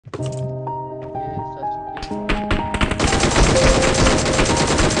Everybody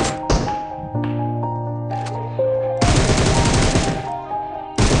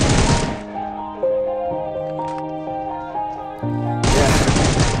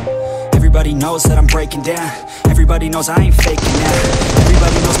knows that I'm breaking down. Everybody knows I ain't faking now.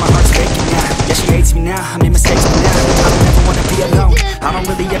 Everybody knows my heart's faking now. Yeah, she hates me now, I made mistakes, but now I don't ever wanna be alone. I don't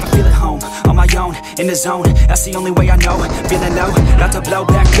really ever feel at home. On my own, in the zone, that's the only way I know. Feeling low, about to blow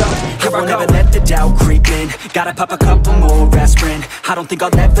back up. I won't ever let the doubt creep in. Gotta pop a couple more aspirin. I don't think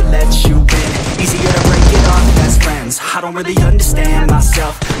I'll ever let you in. Easier to break it off best friends. I don't really understand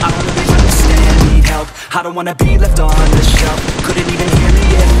myself. I don't really understand, need help. I don't wanna be left on the shelf. Couldn't even hear me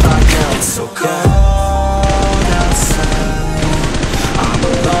if I yelled. It's so cold outside, I'm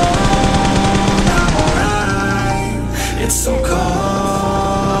alone, I'm alright. It's so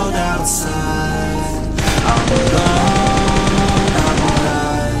cold outside, I'm alone, I'm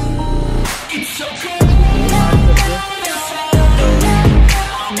alright. It's so cold outside,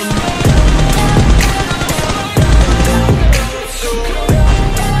 I'm alone.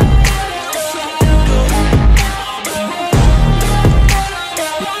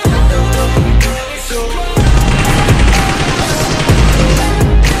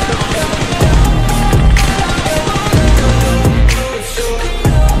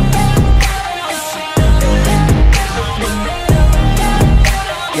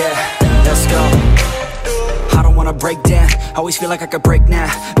 Break down, always feel like I could break now,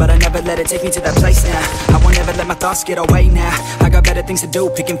 but I never let it take me to that place now. I won't ever let my thoughts get away now. I got better things to do,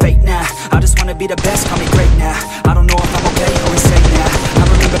 picking fate now. I just wanna be the best, call me great now. I don't know if I'm okay or insane now. I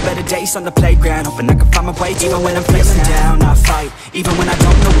remember better days on the playground, hoping I can find my way. Even when I'm feeling down, I fight. Even when I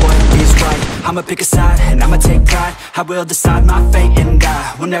don't know what is right, I'ma pick a side and I'ma take pride. I will decide my fate and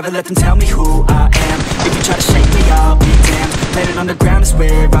I will never let them tell me who I am. If you try to shake me, I'll be damned. Planet on the ground is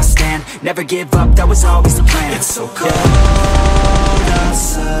where I stand. Never give up, that was always the plan. It's so cold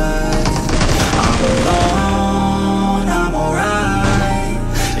outside, I'm alone, I'm alright.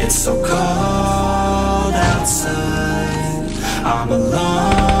 It's so cold outside, I'm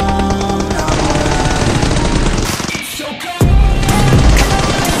alone, I'm alright. It's so cold.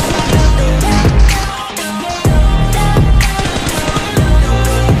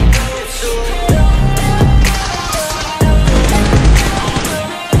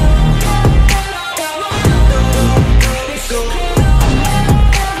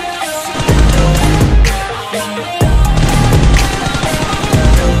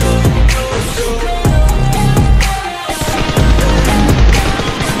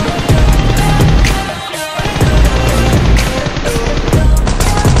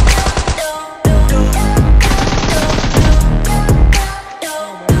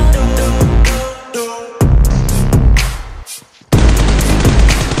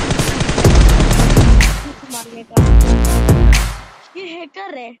 ये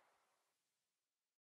hacker है।